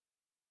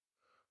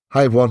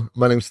Hi everyone,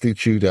 my name's Steve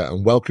Tudor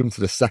and welcome to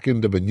the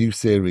second of a new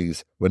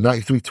series where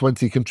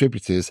 9320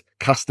 contributors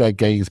cast their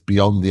gaze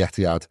beyond the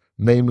Etihad,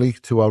 namely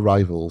to our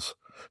rivals.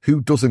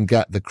 Who doesn't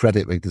get the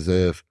credit they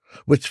deserve?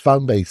 Which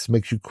fan base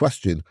makes you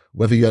question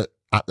whether you're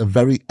at the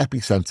very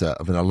epicentre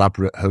of an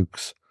elaborate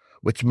hoax?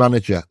 Which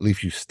manager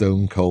leaves you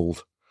stone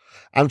cold?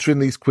 Answering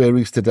these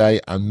queries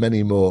today and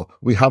many more,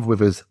 we have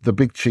with us the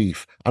Big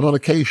Chief and on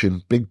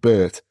occasion Big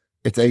Bert.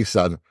 It's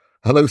Ahsan.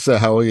 Hello sir,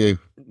 how are you?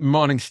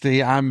 Morning,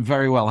 Steve. I'm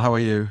very well. How are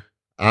you?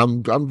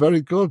 I'm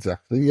very good,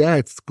 actually. Yeah,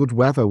 it's good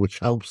weather, which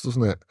helps,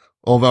 doesn't it?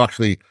 Although,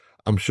 actually,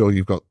 I'm sure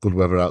you've got good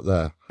weather out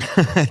there.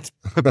 It's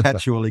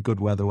perpetually good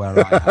weather where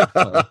I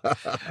am.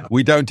 So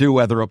we don't do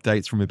weather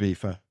updates from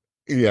Ibiza.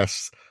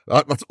 Yes,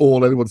 that's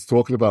all anyone's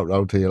talking about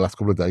around here last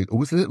couple of days.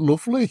 Oh, isn't it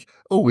lovely?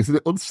 Oh, isn't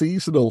it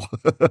unseasonal?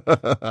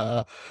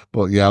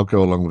 But yeah, I'll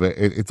go along with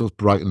it. It does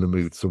brighten the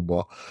mood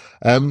somewhat.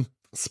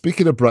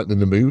 Speaking of brightening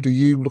the mood, are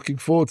you looking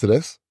forward to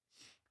this?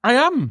 I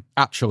am,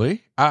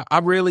 actually. I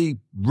really,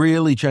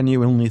 really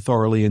genuinely,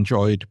 thoroughly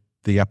enjoyed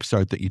the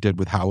episode that you did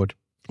with Howard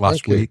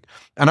last week.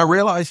 And I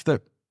realized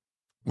that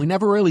we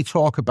never really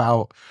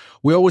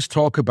we always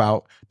talk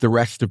about the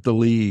rest of the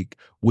league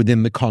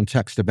within the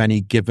context of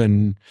any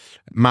given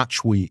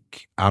match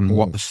week and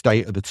what the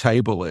state of the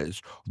table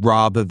is,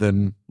 rather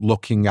than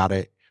looking at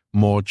it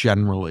more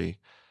generally.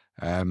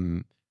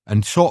 And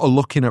sort of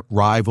looking at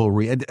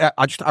rivalry. And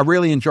I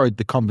really enjoyed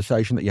the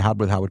conversation that you had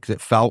with Howard because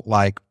it felt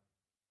like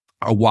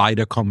a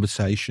wider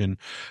conversation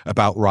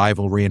about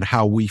rivalry and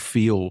how we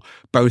feel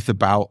both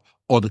about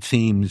other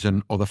teams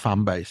and other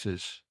fan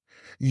bases.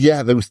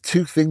 Yeah, there was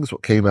two things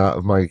that came out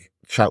of my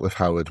chat with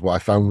Howard, what I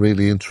found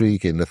really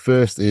intriguing. The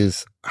first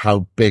is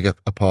how big a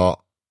part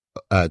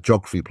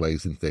geography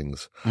plays in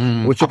things,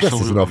 which I guess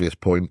is an obvious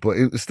point, but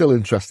it's still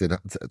interesting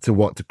to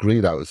what degree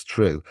that was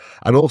true.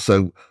 And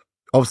also,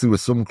 obviously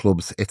with some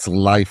clubs, it's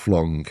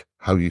lifelong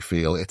how you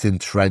feel. It's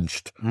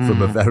entrenched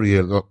from a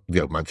very,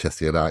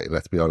 Manchester United,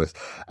 let's be honest.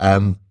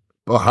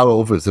 But how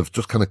others have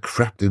just kind of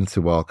crept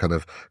into our kind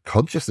of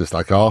consciousness,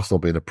 like Arsenal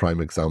being a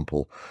prime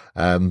example.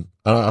 And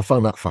I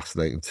found that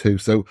fascinating too.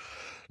 So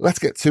let's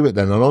get to it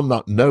then. And on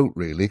that note,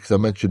 really, because I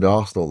mentioned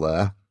Arsenal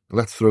there,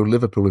 let's throw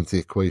Liverpool into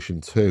the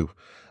equation too.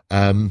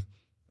 Out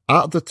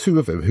of the two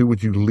of them, who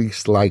would you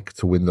least like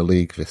to win the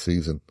league this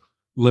season?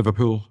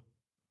 Liverpool.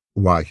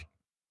 Why?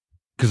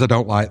 Because I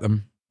don't like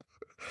them.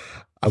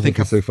 I think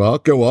so far.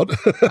 Go on.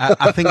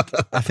 I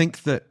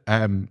think that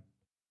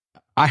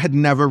I had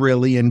never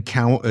really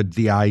encountered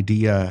the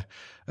idea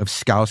of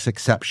Scouse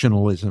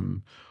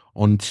exceptionalism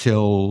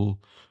until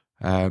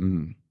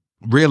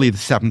really the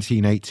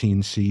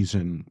 17-18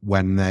 season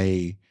when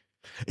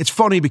it's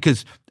funny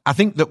because I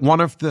think that one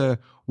of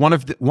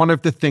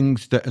the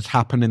things that has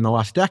happened in the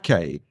last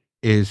decade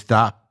is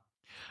that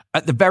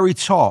at the very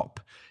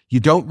top you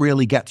don't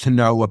really get to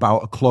know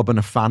about a club and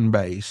a fan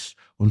base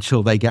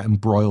until they get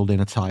embroiled in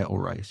a title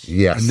race.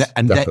 Yes,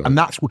 and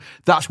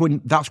that's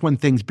when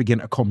things begin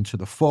to come to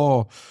the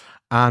fore.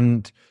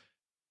 And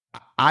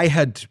I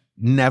had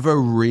never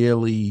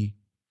really,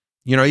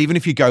 even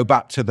if you go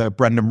back to the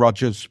Brendan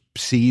Rodgers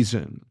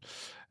season,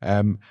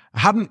 I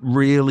hadn't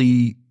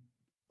really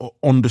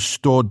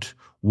understood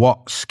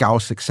what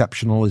Scouse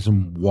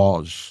exceptionalism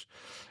was.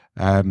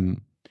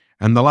 And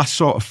the last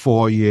sort of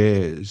 4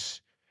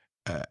 years,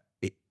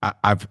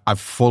 I've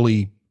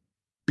fully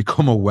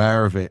become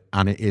aware of it,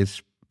 and it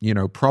is,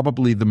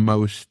 probably the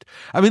most.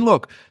 I mean,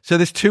 look. So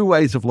there's two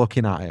ways of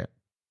looking at it.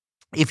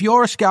 If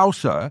you're a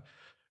Scouser,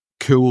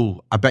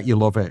 cool. I bet you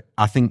love it.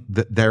 I think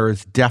that there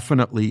is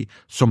definitely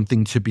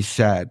something to be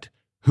said,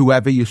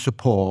 whoever you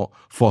support,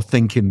 for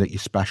thinking that you're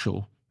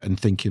special and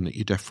thinking that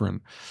you're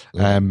different.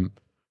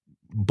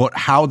 But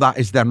how that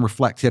is then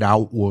reflected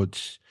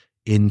outwards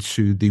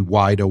into the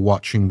wider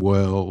watching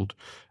world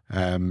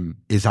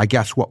is, I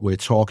guess, what we're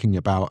talking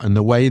about, and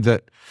the way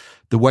that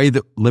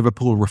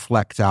Liverpool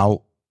reflect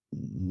out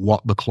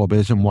what the club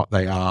is and what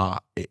they are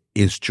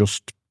is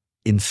just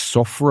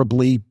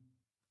insufferably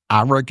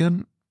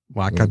arrogant.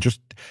 Like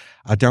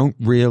I don't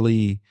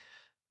really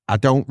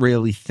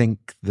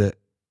think that.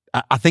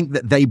 I think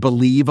that they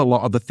believe a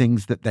lot of the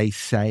things that they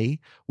say,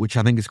 which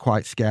I think is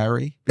quite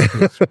scary.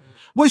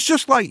 Well, it's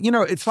just like,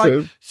 it's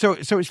like, so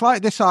it's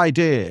like this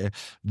idea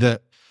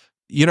that,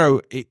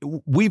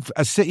 we've,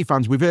 as City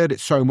fans, we've heard it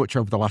so much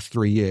over the last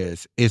 3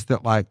 years, is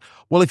that like,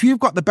 well, if you've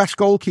got the best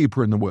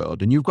goalkeeper in the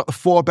world and you've got the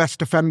 4 best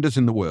defenders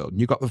in the world and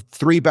you've got the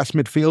 3 best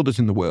midfielders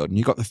in the world and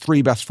you've got the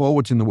 3 best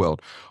forwards in the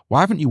world, why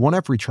haven't you won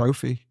every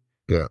trophy?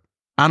 Yeah.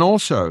 And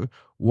also,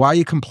 why are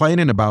you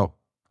complaining about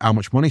how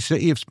much money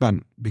City have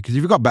spent? Because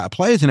if you've got better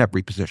players in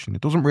every position, it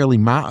doesn't really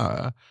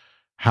matter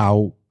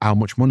how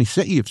much money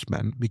City have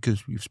spent,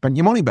 because you've spent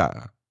your money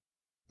better.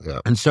 Yeah.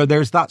 And so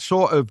there's that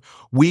sort of,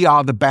 we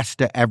are the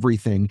best at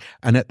everything,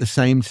 and at the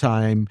same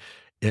time,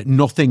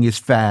 nothing is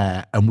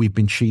fair, and we've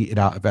been cheated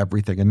out of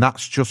everything. And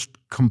that's just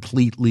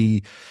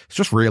completely, it's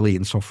just really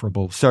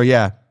insufferable. So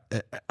yeah,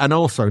 and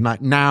also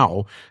like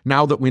now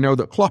that we know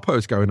that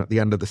Kloppo's going at the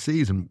end of the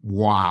season,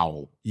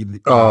 wow.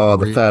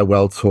 The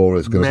farewell tour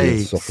is going to be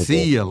insufferable.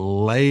 See you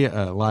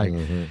later. Like,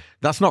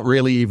 that's not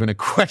really even a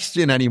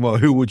question anymore.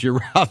 Who would you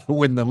rather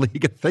win the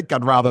league? I think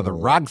I'd rather the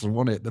Rags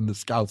won it than the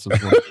Scouts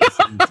have won it this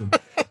season. Do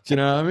you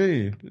know what I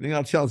mean? I think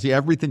that tells you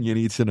everything you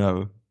need to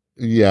know.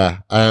 Yeah.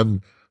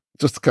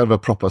 Just kind of a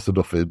proper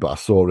nothing, but I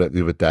saw it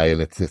the other day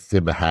and it's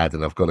in my head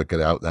and I've got to get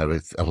it out there.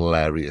 It's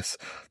hilarious.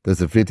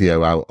 There's a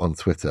video out on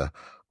Twitter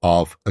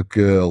of a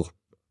girl,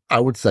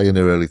 I would say in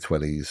her early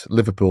 20s,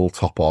 Liverpool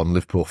top on,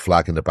 Liverpool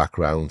flag in the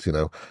background, you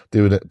know,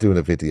 doing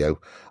a video.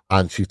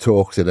 And she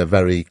talks in a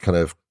very kind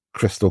of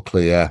crystal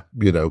clear,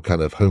 you know,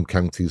 kind of home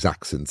counties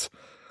accent,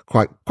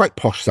 quite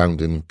posh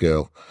sounding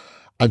girl.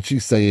 And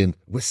she's saying,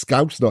 "We're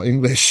Scouts, not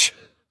English."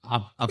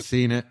 I've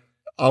seen it.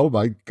 Oh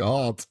my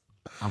God.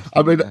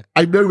 I mean,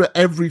 I know that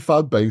every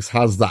fan base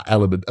has that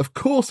element. Of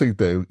course they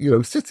do. You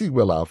know, City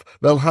will have.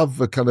 They'll have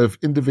the kind of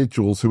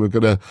individuals who are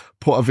going to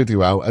put a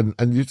video out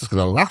and you're just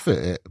going to laugh at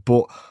it.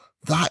 But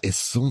that is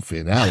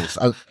something else.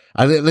 And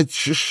it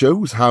just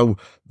shows how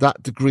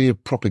that degree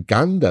of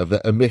propaganda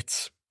that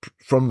emits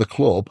from the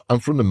club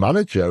and from the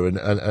manager and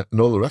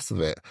all the rest of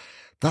it,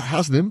 that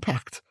has an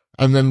impact.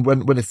 And then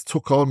when it's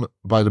took on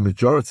by the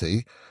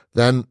majority,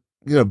 then,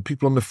 you know,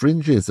 people on the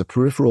fringes, the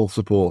peripheral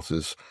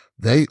supporters,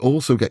 they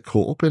also get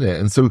caught up in it.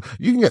 And so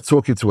you can get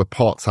talking to a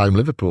part-time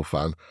Liverpool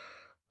fan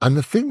and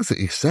the things that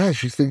he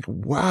says, you think,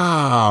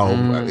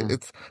 wow,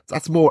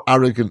 that's more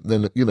arrogant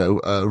than, you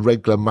know, a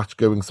regular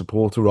match-going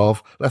supporter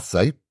of, let's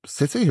say,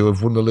 City, who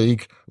have won the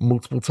league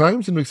multiple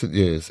times in recent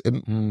years.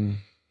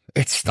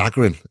 It's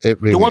staggering.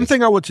 It really the one is.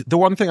 thing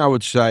I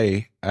would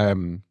say,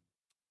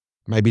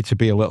 maybe to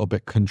be a little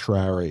bit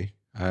contrary,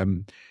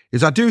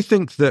 is I do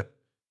think that,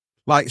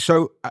 like,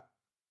 so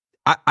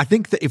I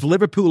think that if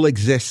Liverpool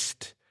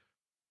exist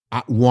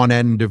at one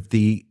end of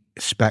the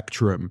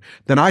spectrum,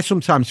 then I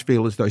sometimes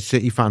feel as though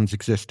City fans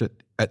exist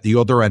at the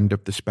other end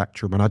of the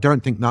spectrum. And I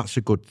don't think that's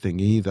a good thing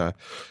either.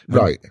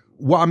 Right.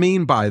 What I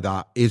mean by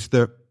that is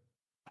that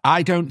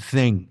I don't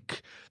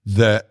think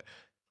that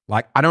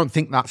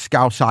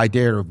Scouse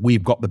idea of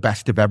we've got the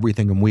best of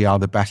everything and we are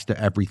the best at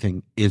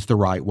everything is the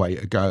right way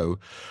to go.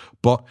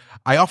 But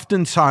I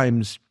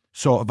oftentimes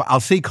I'll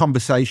see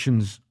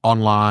conversations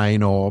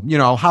online or, you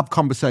know, I'll have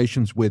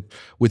conversations with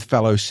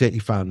fellow City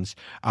fans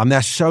and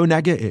they're so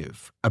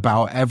negative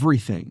about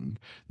everything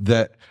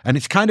and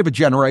it's kind of a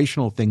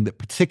generational thing that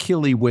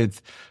particularly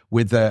with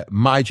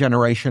my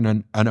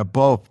generation and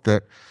above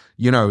that,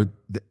 you know,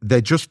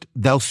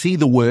 they'll see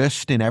the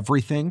worst in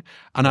everything.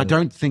 And I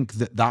don't think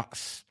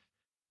that's,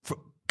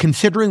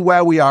 considering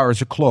where we are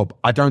as a club,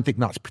 I don't think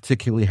that's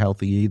particularly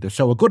healthy either.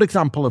 So a good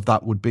example of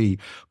that would be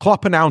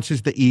Klopp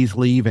announces that he's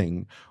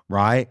leaving,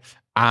 right?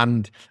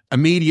 And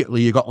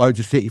immediately you got loads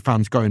of City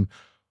fans going,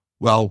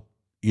 well,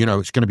 you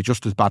know, it's going to be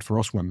just as bad for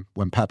us when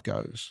Pep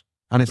goes.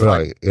 And it's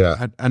right,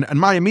 yeah. And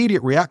my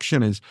immediate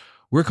reaction is,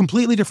 we're a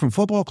completely different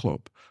football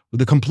club with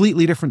a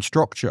completely different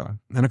structure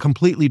and a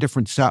completely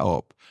different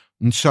setup.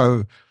 And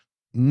so,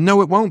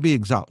 no, it won't be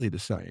exactly the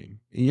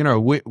same. You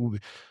know,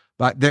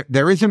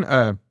 there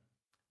isn't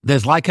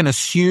there's like an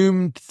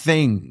assumed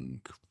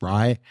thing,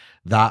 right?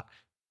 That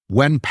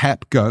when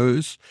Pep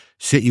goes,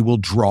 City will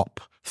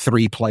drop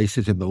 3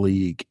 places in the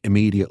league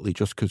immediately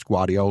just because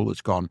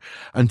Guardiola's gone.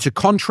 And to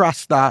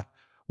contrast that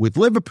with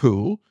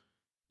Liverpool,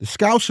 the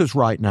Scousers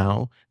right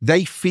now,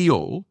 they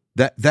feel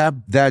that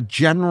their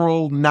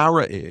general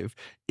narrative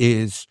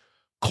is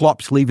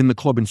Klopp's leaving the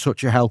club in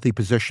such a healthy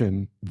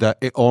position that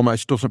it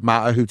almost doesn't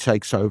matter who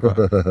takes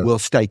over, we'll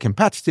stay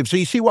competitive. So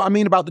you see what I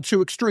mean about the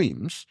two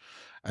extremes?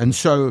 And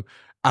so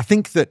I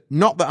think that,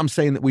 not that I'm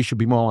saying that we should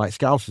be more like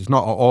Scousers,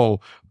 not at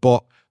all,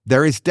 but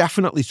there is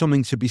definitely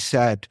something to be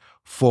said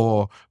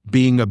for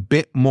being a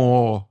bit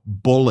more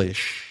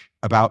bullish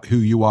about who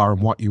you are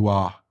and what you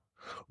are.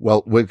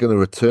 Well, we're going to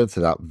return to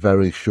that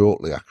very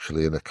shortly,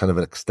 actually, in a kind of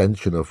an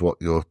extension of what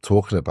you're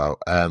talking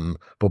about.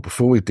 But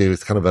before we do,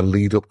 it's kind of a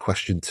lead-up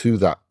question to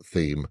that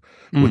theme,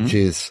 which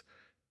is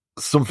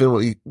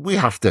something we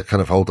have to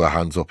kind of hold our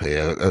hands up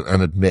here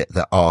and admit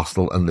that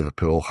Arsenal and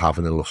Liverpool have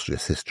an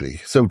illustrious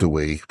history. So do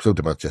we. So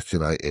do Manchester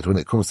United. When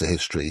it comes to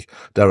history,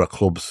 there are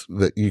clubs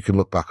that you can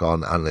look back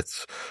on and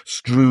it's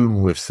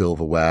strewn with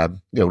silverware.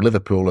 You know,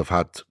 Liverpool have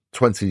had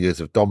 20 years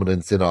of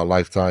dominance in our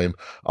lifetime.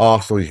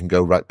 Arsenal, you can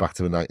go right back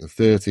to the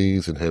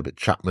 1930s and Herbert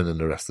Chapman and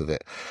the rest of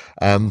it.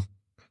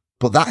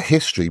 But that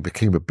history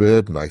became a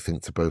burden, I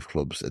think, to both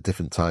clubs at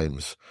different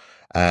times.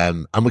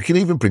 And we can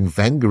even bring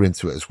Wenger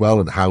into it as well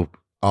and how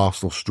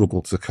Arsenal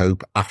struggled to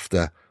cope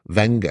after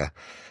Wenger.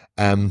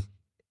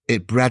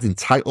 It bred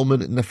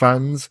entitlement in the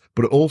fans,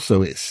 but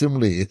also it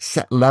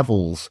set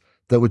levels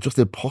that were just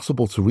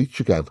impossible to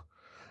reach again.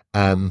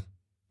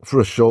 For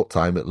a short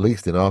time, at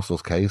least in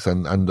Arsenal's case,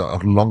 and a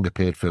longer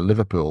period for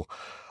Liverpool.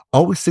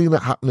 Are we seeing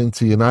that happening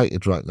to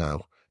United right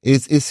now?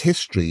 Is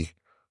history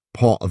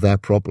part of their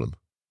problem?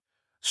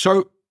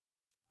 So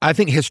I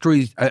think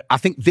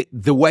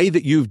the way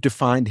that you've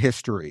defined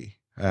history,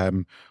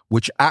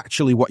 which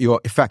actually what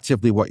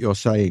you're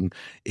saying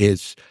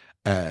is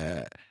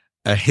a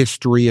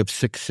history of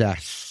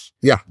success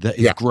that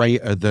is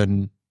greater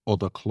than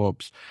other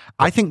clubs.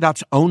 I think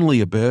that's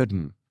only a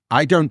burden.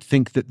 I don't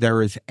think that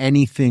there is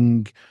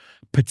anything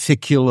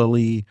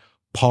particularly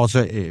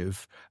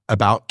positive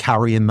about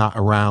carrying that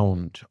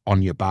around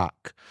on your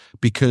back,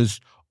 because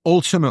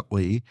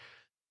ultimately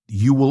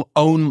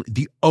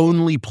the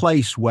only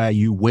place where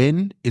you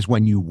win is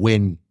when you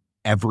win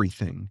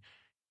everything.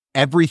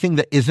 Everything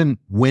that isn't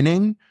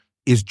winning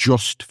is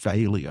just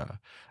failure.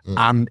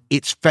 And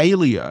it's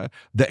failure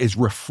that is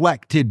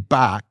reflected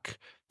back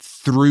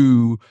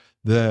through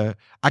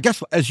I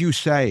guess, as you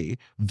say,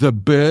 the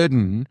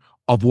burden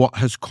of what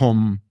has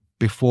come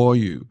before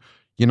you.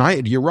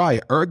 United, you're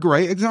right, are a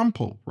great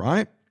example,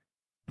 right?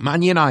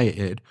 Man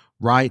United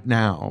right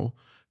now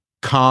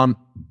can't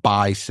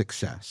buy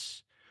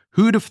success.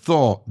 Who'd have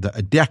thought that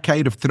a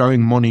decade of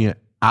throwing money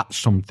at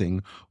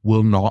something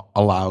will not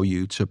allow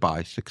you to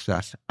buy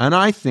success? And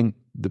I think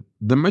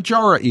the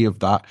majority of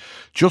that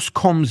just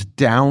comes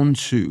down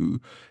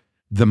to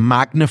the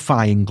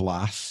magnifying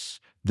glass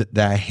that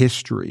their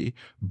history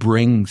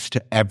brings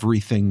to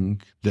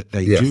everything that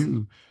they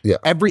do. Yeah.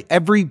 Every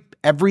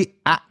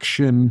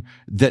action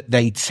that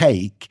they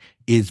take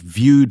is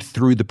viewed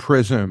through the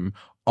prism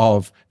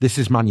of this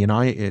is Man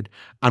United.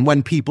 And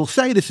when people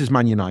say this is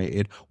Man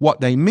United, what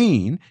they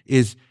mean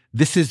is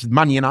this is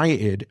Man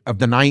United of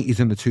the 90s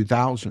and the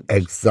 2000s.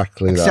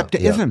 Exactly. Except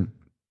it isn't.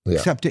 Yeah.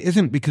 Except it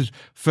isn't, because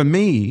for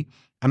me,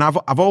 and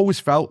I've always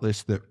felt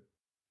this, that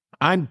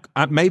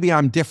maybe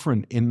I'm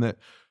different in that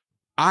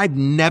I've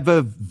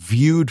never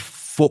viewed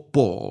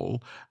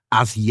football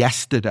as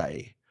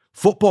yesterday.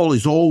 Football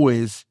is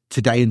always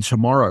today and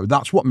tomorrow.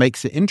 That's what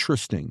makes it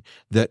interesting,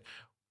 that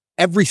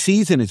every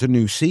season is a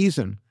new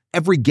season.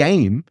 Every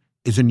game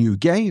is a new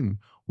game.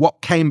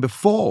 What came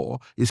before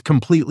is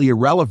completely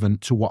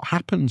irrelevant to what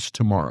happens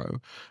tomorrow.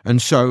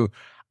 And so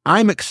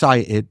I'm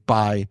excited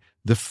by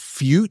the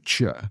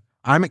future.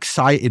 I'm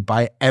excited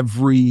by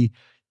every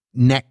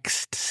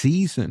next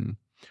season.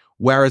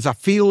 Whereas I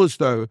feel as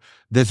though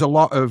there's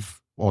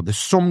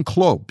some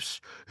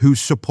clubs whose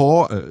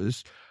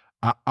supporters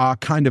are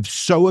kind of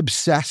so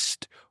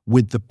obsessed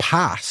with the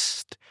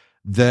past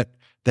that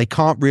they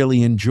can't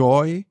really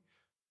enjoy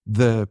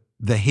the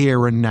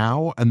here and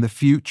now and the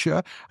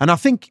future. And I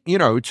think,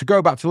 to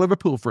go back to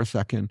Liverpool for a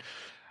second,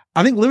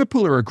 I think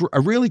Liverpool are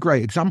a really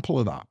great example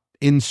of that,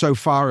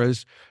 insofar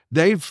as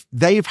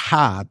they've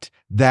had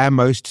their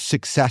most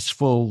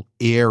successful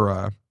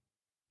era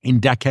in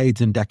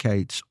decades and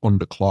decades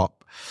under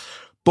Klopp.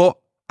 But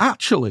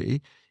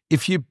actually,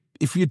 if you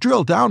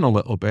drill down a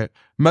little bit,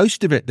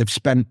 most of it they've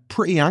spent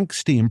pretty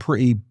angsty and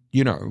pretty,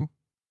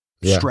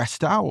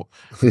 stressed out.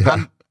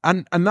 Yeah.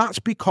 And that's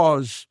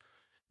because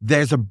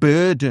there's a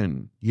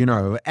burden,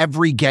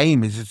 every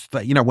game is,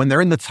 when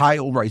they're in the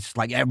title race, it's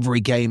like every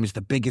game is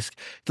the biggest.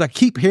 It's like I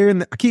keep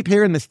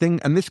hearing this thing,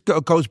 and this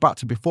goes back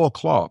to before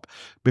Klopp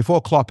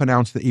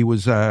announced that he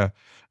was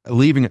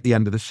leaving at the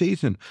end of the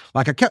season.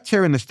 Like, I kept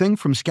hearing this thing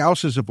from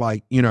Scousers of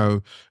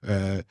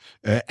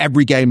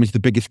every game is the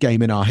biggest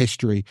game in our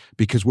history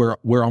because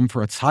we're on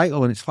for a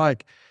title. And it's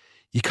like,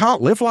 you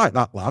can't live like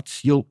that,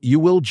 lads. You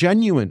will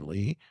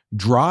genuinely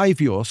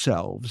drive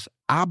yourselves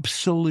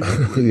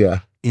absolutely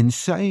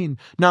insane.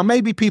 Now,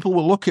 maybe people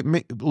will look at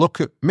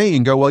me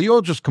and go, well,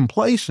 you're just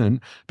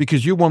complacent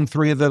because you won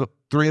three of the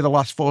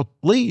last four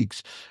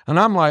leagues. And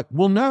I'm like,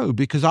 well, no,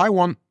 because I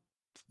want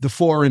the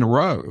 4 in a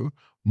row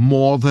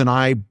more than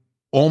I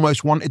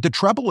almost wanted the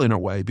treble, in a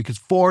way, because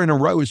 4 in a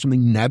row is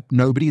something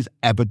nobody's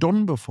ever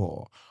done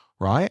before,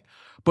 right?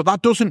 But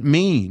that doesn't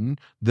mean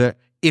that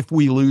if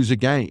we lose a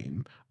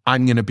game,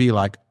 I'm going to be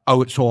like,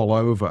 oh, it's all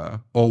over,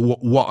 or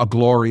what a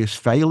glorious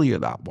failure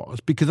that was,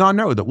 because I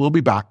know that we'll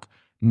be back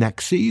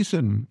next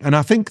season. And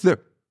I think that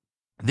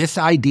this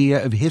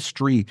idea of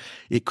history,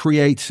 it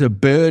creates a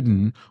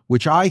burden,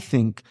 which I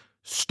think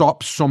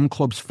stops some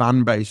clubs'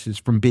 fan bases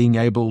from being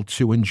able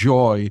to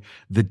enjoy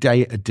the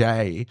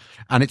day-to-day.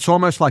 And it's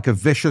almost like a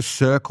vicious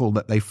circle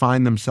that they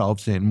find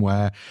themselves in,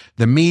 where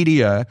the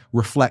media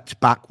reflect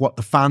back what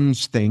the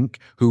fans think,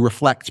 who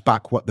reflects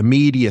back what the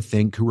media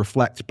think, who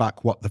reflects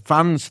back what the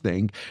fans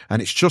think. And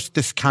it's just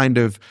this kind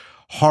of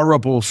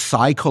horrible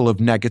cycle of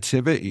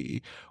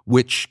negativity,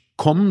 which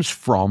comes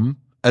from,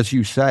 as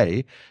you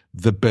say,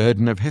 the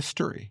burden of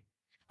history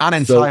and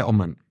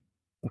entitlement.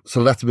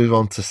 So let's move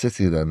on to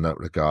City then, in that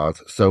regard.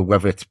 So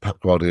whether it's Pep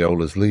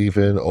Guardiola's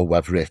leaving or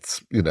whether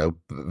it's,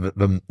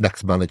 the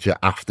next manager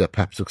after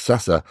Pep's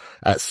successor,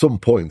 at some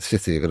point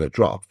City are going to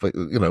drop. But,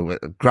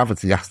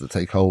 gravity has to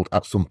take hold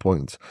at some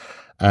point,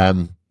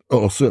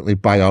 or certainly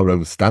by our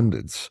own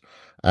standards.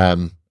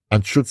 And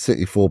should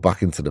City fall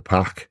back into the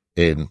pack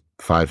in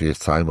 5 years'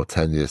 time or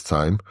 10 years'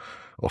 time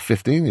or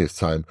 15 years'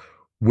 time,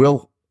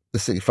 will the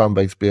City fan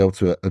base be able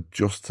to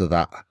adjust to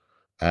that?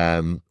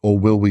 Or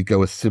will we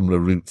go a similar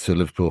route to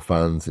Liverpool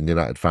fans and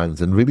United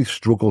fans and really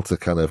struggle to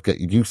kind of get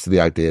used to the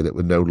idea that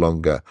we're no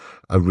longer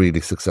a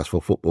really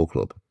successful football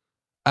club?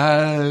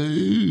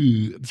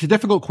 It's a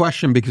difficult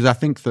question, because I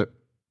think that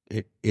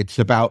it's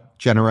about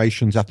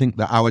generations. I think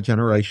that our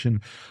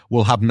generation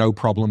will have no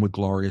problem with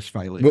glorious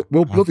failure.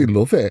 We'll bloody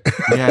love it.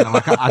 Yeah,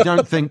 like I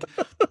don't think,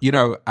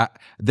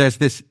 there's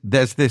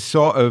this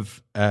sort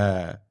of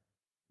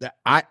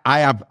I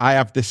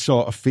have this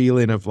sort of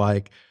feeling of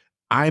like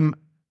I'm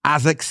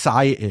as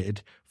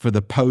excited for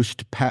the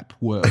post Pep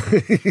world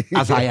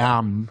as I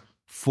am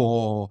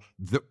for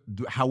the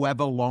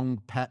however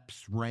long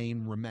Pep's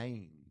reign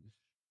remains.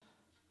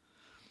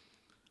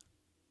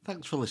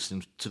 Thanks for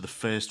listening to the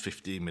first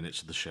 15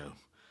 minutes of the show.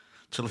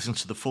 To listen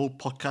to the full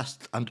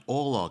podcast and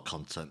all our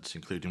contents,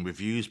 including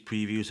reviews,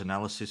 previews,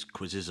 analysis,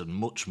 quizzes and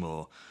much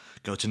more,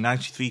 go to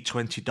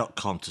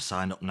 9320.com to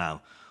sign up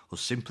now, or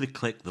simply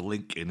click the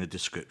link in the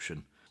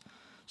description.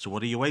 So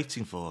what are you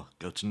waiting for?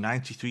 Go to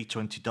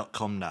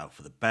 9320.com now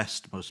for the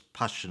best, most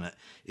passionate,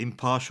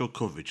 impartial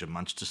coverage of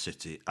Manchester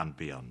City and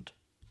beyond.